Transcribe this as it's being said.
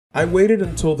I waited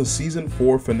until the season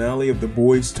 4 finale of The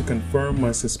Boys to confirm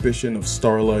my suspicion of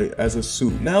Starlight as a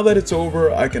suit. Now that it's over,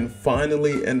 I can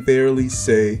finally and fairly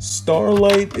say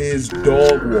Starlight is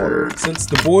dog water. Since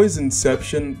The Boys'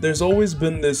 inception, there's always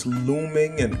been this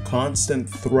looming and constant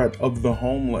threat of the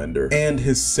Homelander and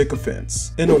his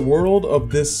sycophants. In a world of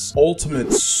this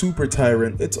ultimate super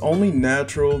tyrant, it's only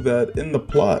natural that in the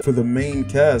plot for the main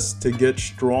cast to get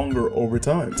stronger over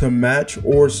time, to match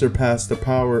or surpass the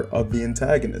power of the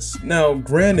antagonist. Now,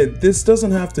 granted, this doesn't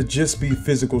have to just be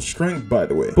physical strength, by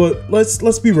the way, but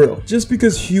let's be real. Just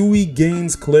because Hughie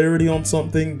gains clarity on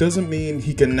something doesn't mean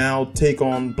he can now take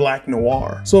on Black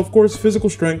Noir. So of course, physical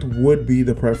strength would be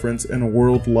the preference in a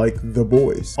world like The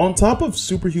Boys. On top of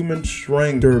superhuman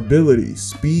strength, durability,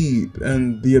 speed,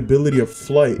 and the ability of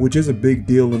flight, which is a big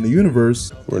deal in the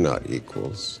universe. We're not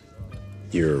equals.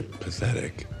 You're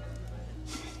pathetic.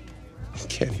 You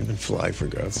can't even fly, for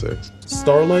God's sakes.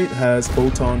 Starlight has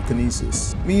photon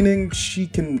kinesis, meaning she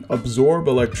can absorb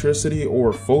electricity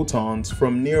or photons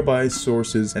from nearby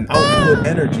sources and output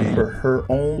energy for her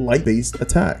own light-based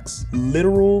attacks.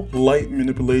 Literal light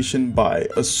manipulation by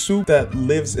a suit that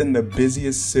lives in the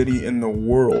busiest city in the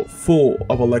world, full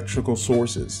of electrical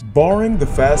sources. Barring the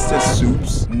fastest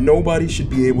suits, nobody should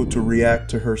be able to react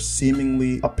to her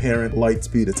seemingly apparent light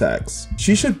speed attacks.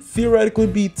 She should theoretically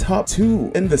be top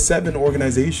 2 in the 7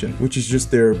 organization, which is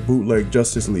just their bootleg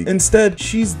Justice League. Instead,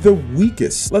 she's the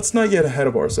weakest. Let's not get ahead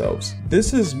of ourselves.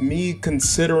 This is me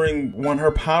considering when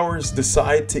her powers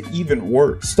decide to even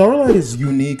work. Starlight is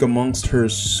unique amongst her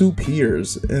suit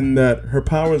peers in that her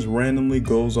powers randomly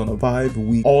goes on a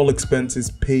 5-week, all expenses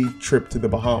paid trip to the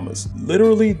Bahamas.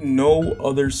 Literally no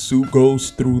other suit goes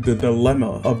through the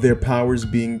dilemma of their powers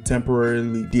being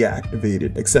temporarily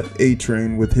deactivated, except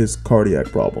A-Train with his cardiac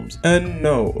problems. And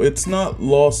no, it's not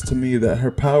lost to me that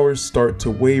her powers start to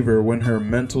waver when her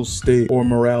mental state or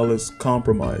morale is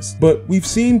compromised. But we've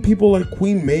seen people like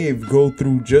Queen Maeve go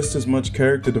through just as much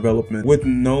character development with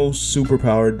no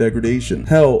superpower degradation.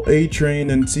 Hell, A-Train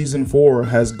in season 4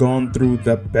 has gone through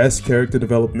the best character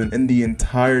development in the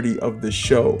entirety of the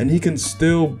show, and he can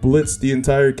still blitz the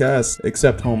entire cast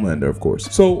except Homelander, of course.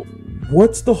 So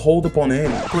what's the holdup on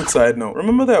Annie? Quick side note,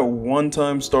 remember that one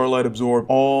time Starlight absorbed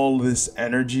all this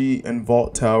energy in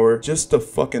Vault Tower just to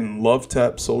fucking love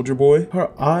tap Soldier Boy? Her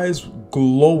eyes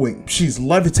glowing. She's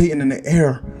levitating in the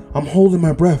air. I'm holding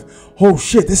my breath. Oh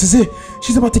shit, this is it.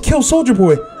 She's about to kill Soldier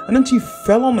Boy. And then she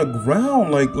fell on the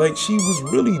ground like she was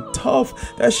really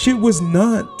tough. That shit was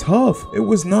not tough. It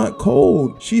was not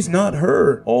cold. She's not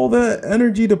her. All that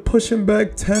energy to push him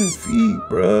back 10 feet,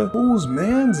 bruh. Whose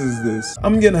mans is this?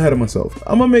 I'm getting ahead of myself.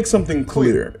 I'm gonna make something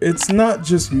clear. It's not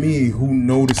just me who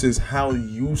notices how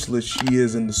useless she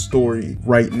is in the story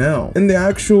right now. In the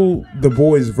actual The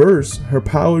Boys verse, her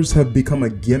powers have become a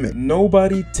gimmick.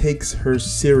 Nobody takes her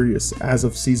serious as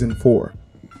of season 4.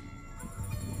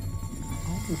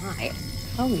 My.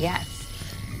 Oh yes,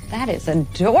 that is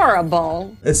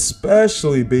adorable.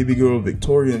 Especially baby girl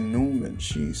Victoria Newman.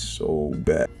 She's so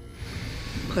bad.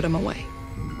 Put him away.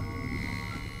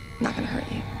 Not gonna hurt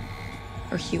you,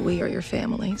 or Hughie, or your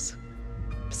families.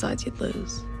 Besides, you'd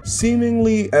lose.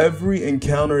 Seemingly every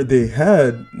encounter they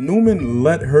had, Newman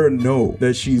let her know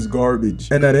that she's garbage,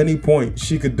 and at any point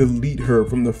she could delete her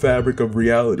from the fabric of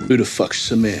reality. Who the fuck's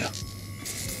Samir?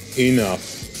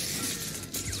 Enough.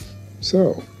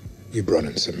 So, you brought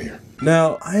in Samir.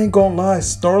 Now, I ain't gonna lie,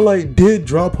 Starlight did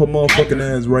drop her motherfucking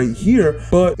ass right here,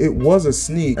 but it was a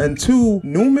sneak. And 2,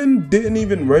 Newman didn't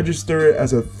even register it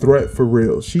as a threat for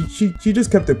real. She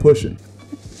just kept it pushing.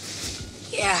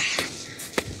 Yeah,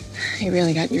 you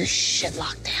really got your shit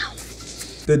locked down.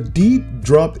 The Deep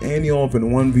dropped Annie off in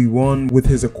 1v1 with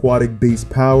his aquatic-based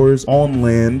powers on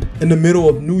land in the middle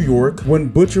of New York. When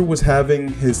Butcher was having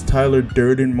his Tyler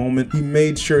Durden moment, he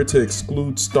made sure to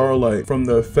exclude Starlight from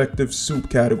the effective soup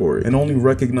category and only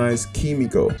recognized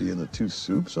Kimiko. And the 2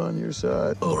 soups on your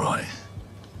side. All right,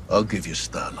 I'll give you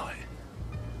Starlight,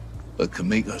 but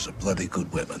Kimiko's a bloody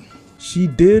good weapon. She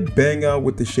did bang out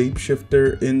with the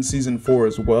shapeshifter in season 4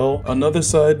 as well. Another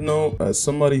side note, as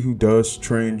somebody who does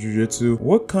train jiu-jitsu,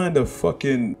 what kind of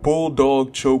fucking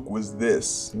bulldog choke was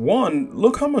this? 1,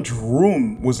 look how much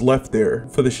room was left there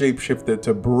for the shapeshifter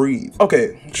to breathe.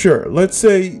 Okay, sure, let's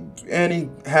say Annie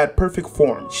had perfect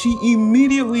form. She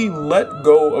immediately let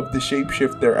go of the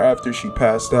shapeshifter after she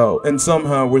passed out, and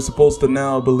somehow we're supposed to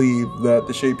now believe that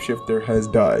the shapeshifter has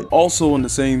died. Also in the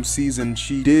same season,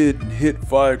 she did hit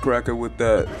Firecracker with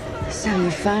that. So you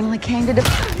finally came to the...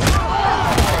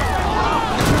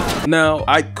 Now,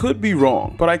 I could be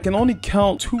wrong, but I can only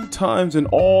count 2 times in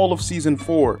all of season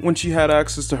 4 when she had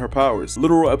access to her powers.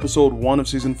 Literal episode 1 of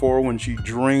season 4 when she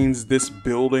drains this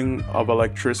building of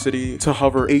electricity to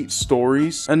hover 8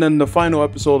 stories, and then the final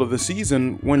episode of the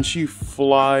season when she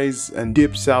flies and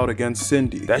dips out against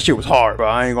Cindy. That shit was hard, bro.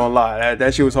 I ain't gonna lie,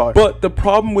 that shit was hard. But the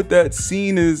problem with that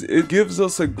scene is it gives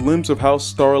us a glimpse of how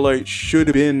Starlight should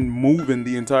have been moving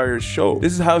the entire show.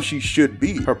 This is how she should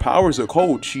be. Her powers are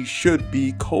cold. She should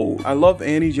be cold. I love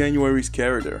Annie January's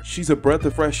character. She's a breath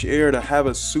of fresh air to have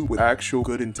a suit with actual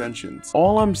good intentions.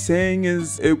 All I'm saying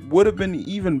is it would have been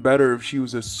even better if she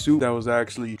was a suit that was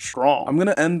actually strong. I'm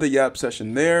gonna end the yap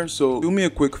session there, so do me a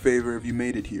quick favor if you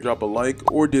made it here. Drop a like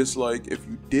or dislike if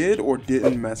you did or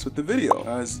didn't mess with the video,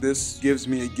 as this gives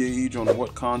me a gauge on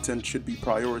what content should be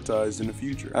prioritized in the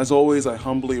future. As always, I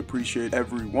humbly appreciate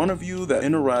every one of you that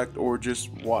interact or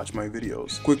just watch my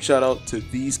videos. Quick shout out to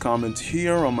these comments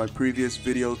here on my previous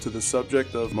video to the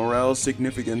subject of morale's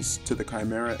significance to the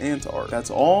Chimera ant art. That's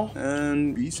all,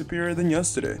 and be superior than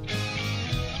yesterday.